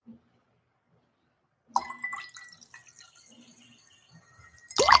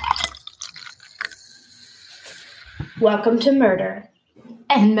Welcome to Murder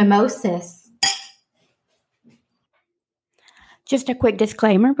and Mimosas. Just a quick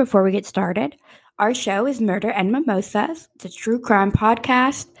disclaimer before we get started. Our show is Murder and Mimosas. It's a true crime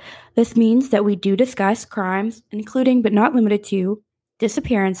podcast. This means that we do discuss crimes, including but not limited to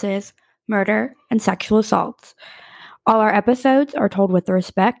disappearances, murder, and sexual assaults. All our episodes are told with the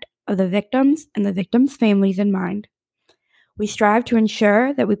respect of the victims and the victims' families in mind. We strive to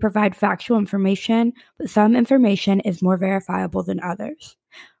ensure that we provide factual information, but some information is more verifiable than others.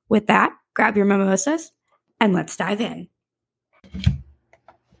 With that, grab your mimosas and let's dive in.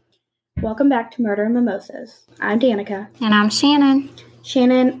 Welcome back to Murder and Mimosas. I'm Danica. And I'm Shannon.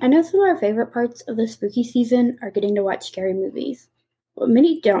 Shannon, I know some of our favorite parts of the spooky season are getting to watch scary movies. What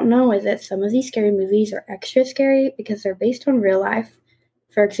many don't know is that some of these scary movies are extra scary because they're based on real life.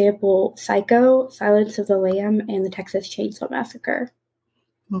 For example, Psycho, Silence of the Lamb, and the Texas Chainsaw Massacre.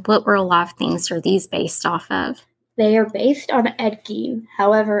 What real life things are these based off of? They are based on Ed Gein.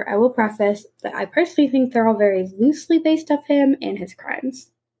 However, I will preface that I personally think they're all very loosely based off him and his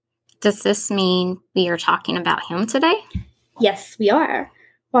crimes. Does this mean we are talking about him today? Yes, we are.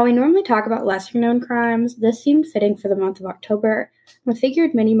 While we normally talk about lesser-known crimes, this seemed fitting for the month of October, and I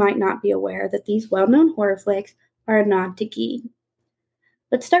figured many might not be aware that these well-known horror flicks are a nod to Gein.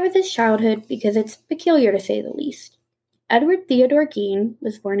 Let's start with his childhood because it's peculiar to say the least. Edward Theodore Gein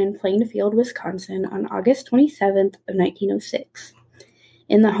was born in Plainfield, Wisconsin on August 27th of 1906.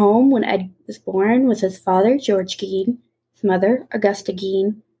 In the home when Ed was born was his father, George Gein, his mother, Augusta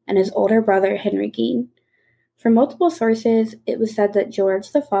Gein, and his older brother, Henry Gein. From multiple sources, it was said that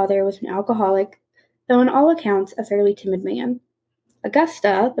George, the father, was an alcoholic, though in all accounts a fairly timid man.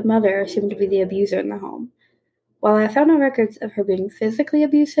 Augusta, the mother, seemed to be the abuser in the home. While I found no records of her being physically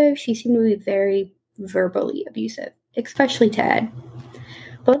abusive, she seemed to be very verbally abusive, especially to Ed.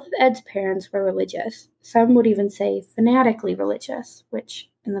 Both of Ed's parents were religious. Some would even say fanatically religious, which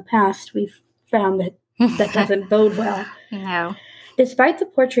in the past we've found that doesn't bode well. No. Despite the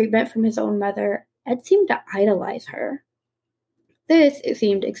poor treatment from his own mother, Ed seemed to idolize her. This, it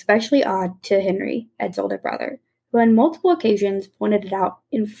seemed, especially odd to Henry, Ed's older brother, who on multiple occasions pointed it out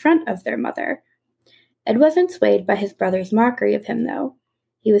in front of their mother. Ed wasn't swayed by his brother's mockery of him, though.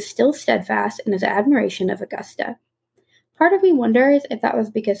 He was still steadfast in his admiration of Augusta. Part of me wonders if that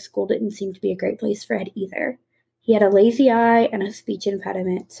was because school didn't seem to be a great place for Ed either. He had a lazy eye and a speech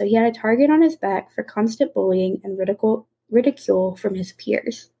impediment, so he had a target on his back for constant bullying and ridicule from his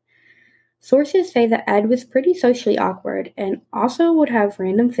peers. Sources say that Ed was pretty socially awkward and also would have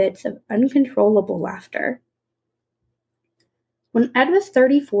random fits of uncontrollable laughter. When Ed was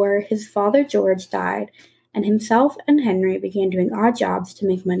 34, his father George died, and himself and Henry began doing odd jobs to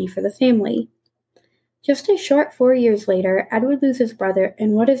make money for the family. Just a short 4 years later, Ed would lose his brother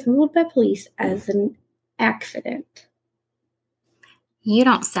in what is ruled by police as an accident. You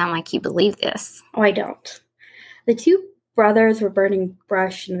don't sound like you believe this. Oh, I don't. The two brothers were burning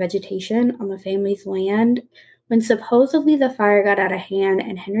brush and vegetation on the family's land when supposedly the fire got out of hand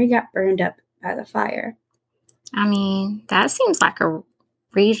and Henry got burned up by the fire. I mean, that seems like a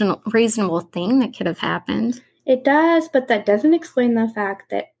reasonable thing that could have happened. It does, but that doesn't explain the fact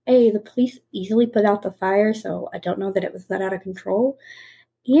that, A, the police easily put out the fire, so I don't know that it was that out of control,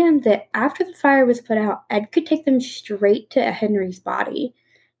 and that after the fire was put out, Ed could take them straight to Henry's body,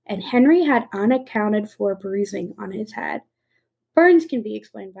 and Henry had unaccounted for bruising on his head. Burns can be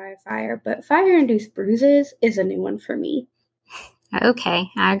explained by a fire, but fire-induced bruises is a new one for me. Okay,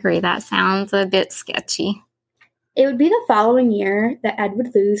 I agree. That sounds a bit sketchy. It would be the following year that Ed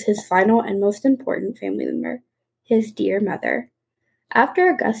would lose his final and most important family member, his dear mother. After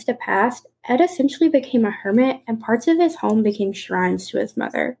Augusta passed, Ed essentially became a hermit and parts of his home became shrines to his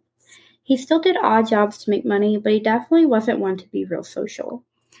mother. He still did odd jobs to make money, but he definitely wasn't one to be real social.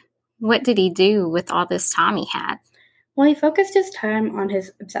 What did he do with all this time he had? Well, he focused his time on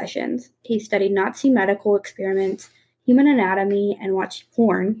his obsessions. He studied Nazi medical experiments, human anatomy, and watched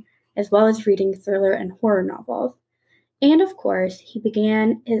porn, as well as reading thriller and horror novels. And, of course, he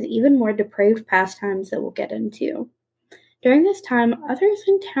began his even more depraved pastimes that we'll get into. During this time, others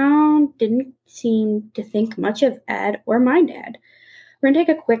in town didn't seem to think much of Ed or mind Ed. We're going to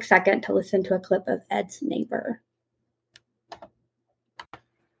take a quick second to listen to a clip of Ed's neighbor.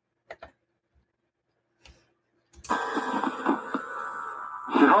 How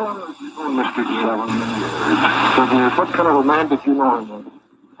long have you known Mr. Gein? What kind of a man did you know him?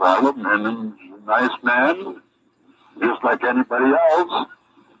 Well, a man, a nice man, just like anybody else.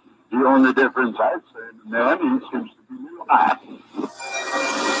 The only difference I'd say in the man, he seems to be real happy.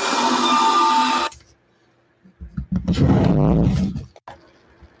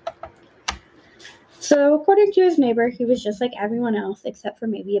 So, according to his neighbor, he was just like everyone else, except for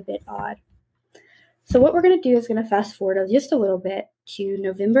maybe a bit odd. So, what we're going to do is going to fast forward just a little bit to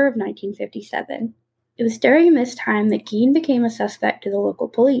November of 1957. It was during this time that Gein became a suspect to the local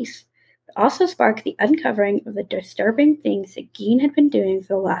police. It also sparked the uncovering of the disturbing things that Gein had been doing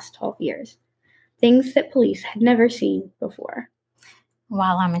for the last 12 years. Things that police had never seen before.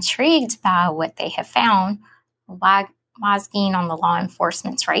 While I'm intrigued by what they have found, why is Gein on the law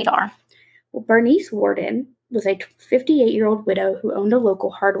enforcement's radar? Well, Bernice Warden was a 58-year-old widow who owned a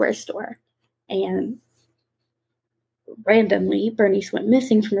local hardware store. And randomly, Bernice went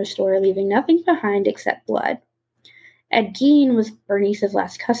missing from her store, leaving nothing behind except blood. Ed Gein was Bernice's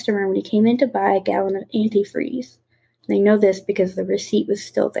last customer when he came in to buy a gallon of antifreeze. They know this because the receipt was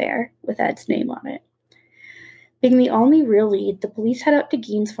still there, with Ed's name on it. Being the only real lead, the police head up to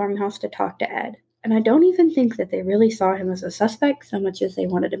Gein's farmhouse to talk to Ed, and I don't even think that they really saw him as a suspect so much as they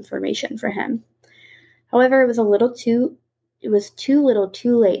wanted information for him. However, it was too little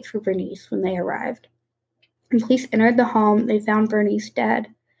too late for Bernice when they arrived. When police entered the home, they found Bernice dead.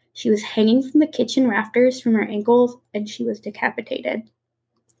 She was hanging from the kitchen rafters from her ankles, and she was decapitated.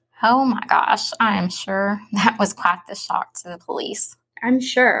 Oh my gosh, I am sure that was quite the shock to the police. I'm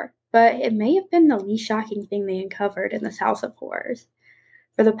sure, but it may have been the least shocking thing they uncovered in this house of horrors.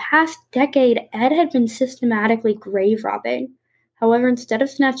 For the past decade, Ed had been systematically grave robbing. However, instead of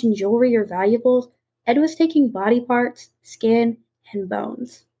snatching jewelry or valuables, Ed was taking body parts, skin, and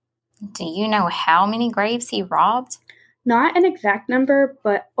bones. Do you know how many graves he robbed? Not an exact number,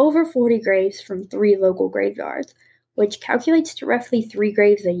 but over 40 graves from 3 local graveyards, which calculates to roughly 3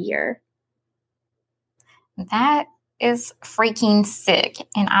 graves a year. That is freaking sick,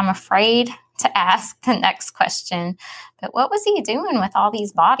 and I'm afraid to ask the next question, but what was he doing with all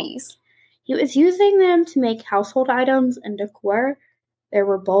these bodies? He was using them to make household items and decor. There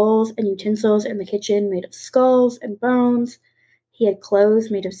were bowls and utensils in the kitchen made of skulls and bones. He had clothes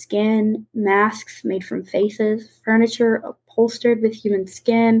made of skin, masks made from faces, furniture upholstered with human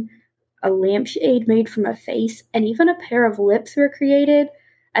skin, a lampshade made from a face, and even a pair of lips were created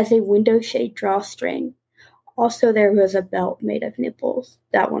as a window shade drawstring. Also, there was a belt made of nipples.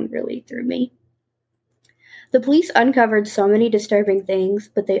 That one really threw me. The police uncovered so many disturbing things,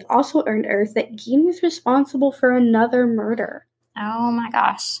 but they also unearthed that Gein was responsible for another murder. Oh my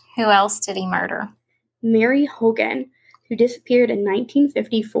gosh. Who else did he murder? Mary Hogan, who disappeared in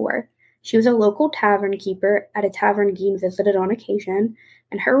 1954. She was a local tavern keeper at a tavern Gein visited on occasion,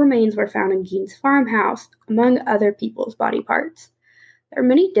 and her remains were found in Gein's farmhouse, among other people's body parts. There are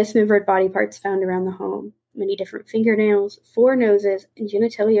many dismembered body parts found around the home, many different fingernails, 4 noses, and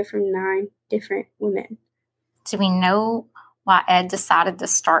genitalia from 9 different women. Do we know why Ed decided to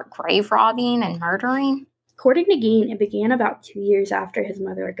start grave robbing and murdering? According to Gein, it began about 2 years after his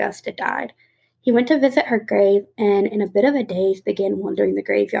mother Augusta died. He went to visit her grave and, in a bit of a daze, began wandering the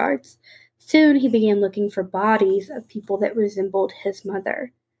graveyards. Soon, he began looking for bodies of people that resembled his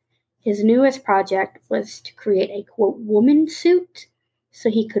mother. His newest project was to create a, quote, woman suit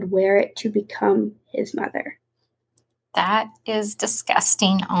so he could wear it to become his mother. That is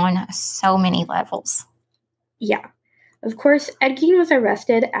disgusting on so many levels. Yeah. Of course, Ed Gein was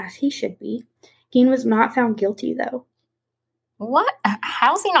arrested, as he should be. Gein was not found guilty, though. What?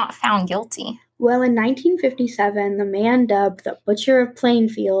 How's he not found guilty? Well, in 1957, the man dubbed the Butcher of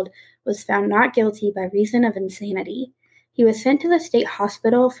Plainfield was found not guilty by reason of insanity. He was sent to the state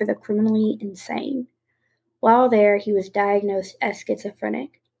hospital for the criminally insane. While there, he was diagnosed as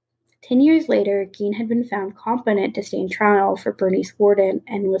schizophrenic. 10 years later, Gein had been found competent to stand trial for Bernice Warden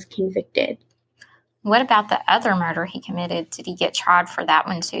and was convicted. What about the other murder he committed? Did he get tried for that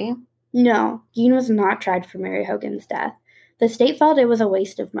one too? No, Gein was not tried for Mary Hogan's death. The state felt it was a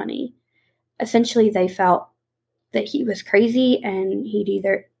waste of money. Essentially, they felt that he was crazy and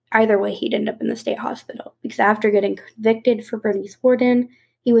either way he'd end up in the state hospital. Because after getting convicted for Bernice Warden,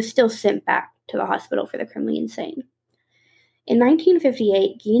 he was still sent back to the hospital for the criminally insane. In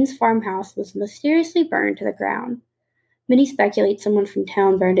 1958, Gein's farmhouse was mysteriously burned to the ground. Many speculate someone from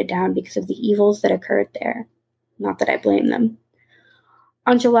town burned it down because of the evils that occurred there. Not that I blame them.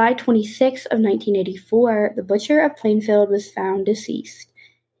 On July 26 of 1984, the Butcher of Plainfield was found deceased.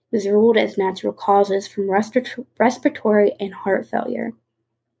 It was ruled as natural causes from respiratory and heart failure.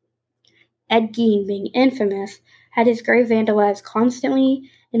 Ed Gein, being infamous, had his grave vandalized constantly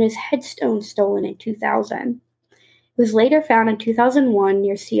and his headstone stolen in 2000. It was later found in 2001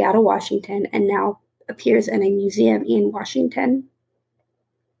 near Seattle, Washington, and now appears in a museum in Washington.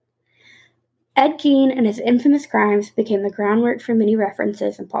 Ed Gein and his infamous crimes became the groundwork for many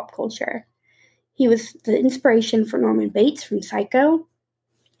references in pop culture. He was the inspiration for Norman Bates from Psycho,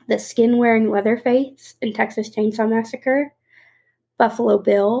 the skin-wearing Leatherface in Texas Chainsaw Massacre, Buffalo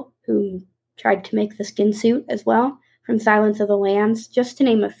Bill, who tried to make the skin suit as well, from Silence of the Lambs, just to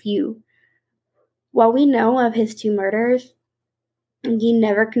name a few. While we know of his 2 murders, Gein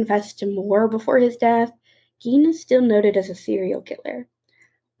never confessed to more before his death, Gein is still noted as a serial killer.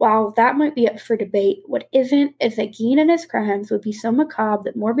 While that might be up for debate, what isn't is that Gein and his crimes would be so macabre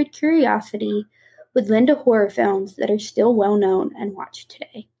that morbid curiosity would lend to horror films that are still well known and watched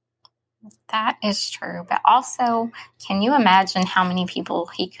today. That is true. But also, can you imagine how many people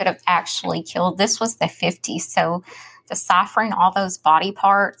he could have actually killed? This was the 50s, so deciphering all those body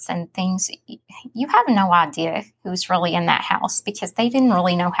parts and things, you have no idea who's really in that house because they didn't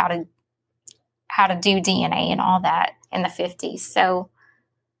really know how to do DNA and all that in the 50s. So,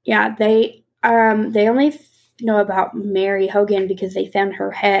 yeah, they only know about Mary Hogan because they found her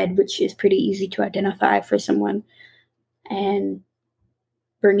head, which is pretty easy to identify for someone, and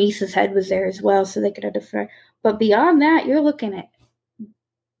Bernice's head was there as well, so they could identify. But beyond that, you're looking at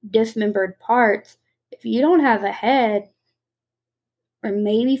dismembered parts. If you don't have a head, or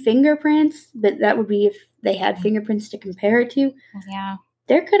maybe fingerprints, but that would be if they had fingerprints to compare it to. Yeah.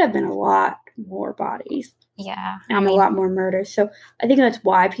 There could have been a lot more bodies. Yeah. And a lot more murders. So I think that's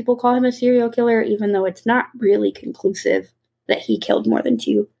why people call him a serial killer, even though it's not really conclusive that he killed more than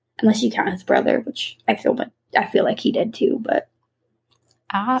 2, unless you count his brother, which I feel like he did too, but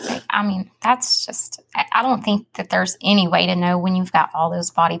I mean, that's just, I don't think that there's any way to know when you've got all those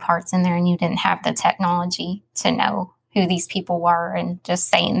body parts in there and you didn't have the technology to know who these people were and just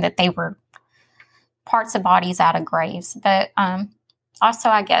saying that they were parts of bodies out of graves. But also,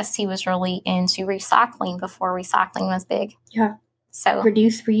 I guess he was really into recycling before recycling was big. Yeah. So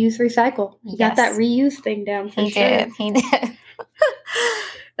reduce, reuse, recycle. He got that reuse thing down for sure. He did.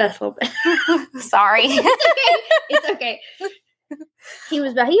 That's a little bit. Sorry. It's okay. He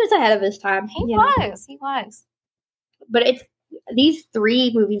was ahead of his time. He was. But it's these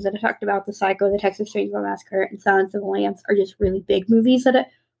 3 movies that I talked about, The Psycho, The Texas Chainsaw Massacre, and Silence of the Lambs, are just really big movies.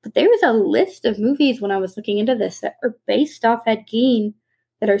 But there was a list of movies when I was looking into this that are based off Ed Gein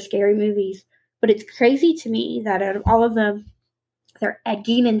that are scary movies. But it's crazy to me that out of all of them, they're Ed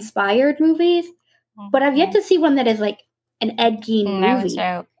Gein-inspired movies. Mm-hmm. But I've yet to see one that is like an Ed Gein movie.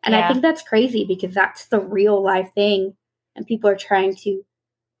 Joke. And I think that's crazy because that's the real life thing. And people are trying to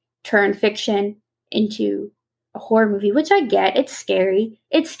turn fiction into a horror movie, which I get. It's scary.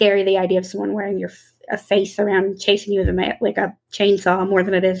 It's scary, the idea of someone wearing a face around chasing you with a chainsaw, more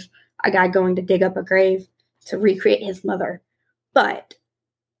than it is a guy going to dig up a grave to recreate his mother. But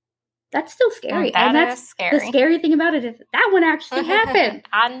that's still scary. And that's scary. The scary thing about it is that one actually happened.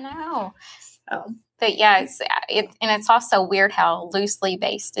 I know. But yeah, it's also weird how loosely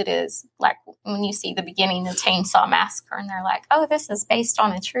based it is. Like when you see the beginning of Chainsaw Massacre and they're like, oh, this is based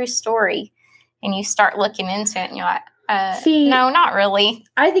on a true story. And you start looking into it and you're like, no, not really.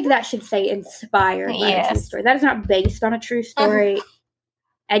 I think that should say inspired by a true story. That is not based on a true story.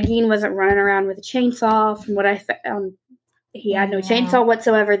 Ed Gein wasn't running around with a chainsaw. From what I found, he had no chainsaw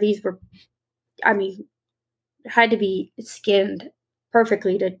whatsoever. These were, had to be skinned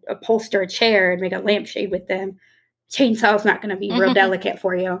perfectly to upholster a chair and make a lampshade with them. Chainsaw's not going to be real delicate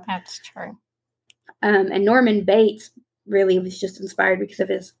for you. That's true. And Norman Bates really was just inspired because of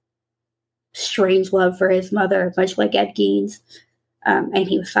his strange love for his mother, much like Ed Gein's. And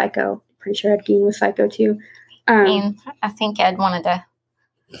he was psycho. Pretty sure Ed Gein was psycho too. I think Ed wanted to,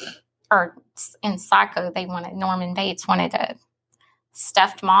 or in Psycho, Norman Bates wanted a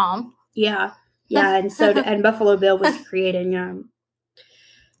stuffed mom. Yeah. Yeah. And so, and Buffalo Bill was creating,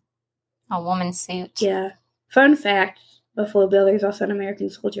 a woman's suit. Yeah. Fun fact, Buffalo Bill, there's also an American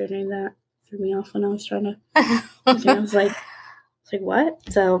soldier named that. Threw me off when I was trying to. I was like, what?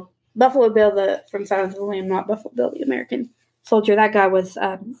 So Buffalo Bill, from Silence of the Lambs, not Buffalo Bill, the American soldier. That guy was,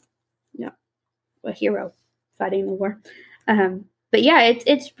 a hero fighting the war. But yeah,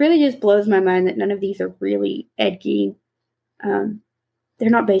 it's really just blows my mind that none of these are really Ed Gein. They're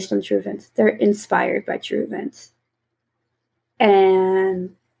not based on true events. They're inspired by true events.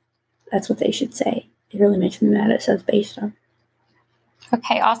 And that's what they should say. It really makes me mad it says based on.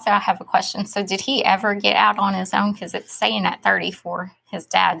 Okay, also I have a question. So did he ever get out on his own? Because it's saying at 34, his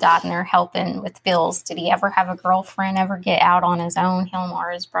dad died and they're helping with bills. Did he ever have a girlfriend, ever get out on his own, him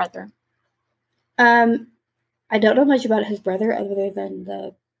or his brother? I don't know much about his brother other than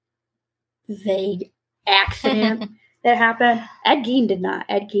the vague accident that happened. Ed Gein did not.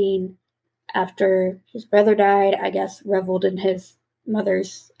 Ed Gein, after his brother died, I guess, reveled in his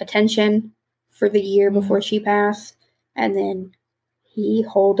mother's attention for the year before she passed. And then he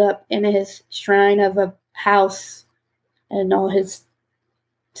holed up in his shrine of a house and all his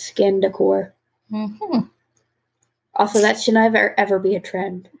skin decor. Mm-hmm. Also, that should never ever be a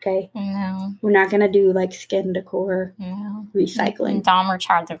trend, okay? No. We're not going to do like skin decor recycling. When Dahmer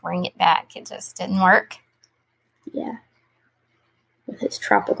tried to bring it back, it just didn't work. Yeah. With his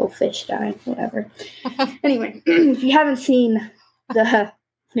tropical fish dye, whatever. Anyway, if you haven't seen the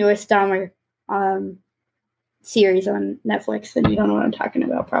newest Dahmer series on Netflix, then you don't know what I'm talking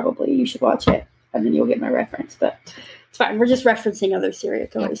about, probably. You should watch it, and then you'll get my reference. But it's fine. We're just referencing other serial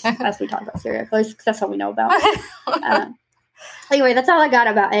killers as we talk about serial killers, because that's all we know about. Anyway, that's all I got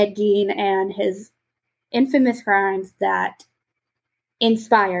about Ed Gein and his infamous crimes that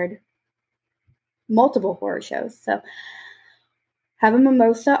inspired multiple horror shows. So have a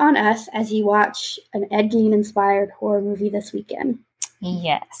mimosa on us as you watch an Ed Gein-inspired horror movie this weekend.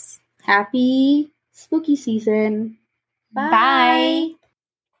 Yes. Happy spooky season. Bye.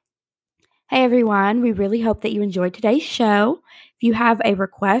 Hey, everyone. We really hope that you enjoyed today's show. If you have a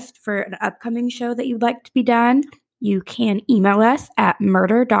request for an upcoming show that you'd like to be done, you can email us at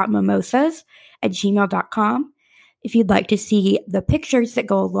murder.mimosas@gmail.com. If you'd like to see the pictures that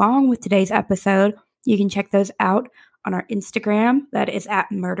go along with today's episode, you can check those out on our Instagram. That is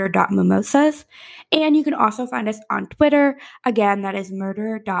at murder.mimosas. And you can also find us on Twitter. Again, that is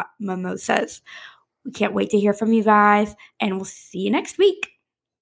murder.mimosas. We can't wait to hear from you guys, and we'll see you next week.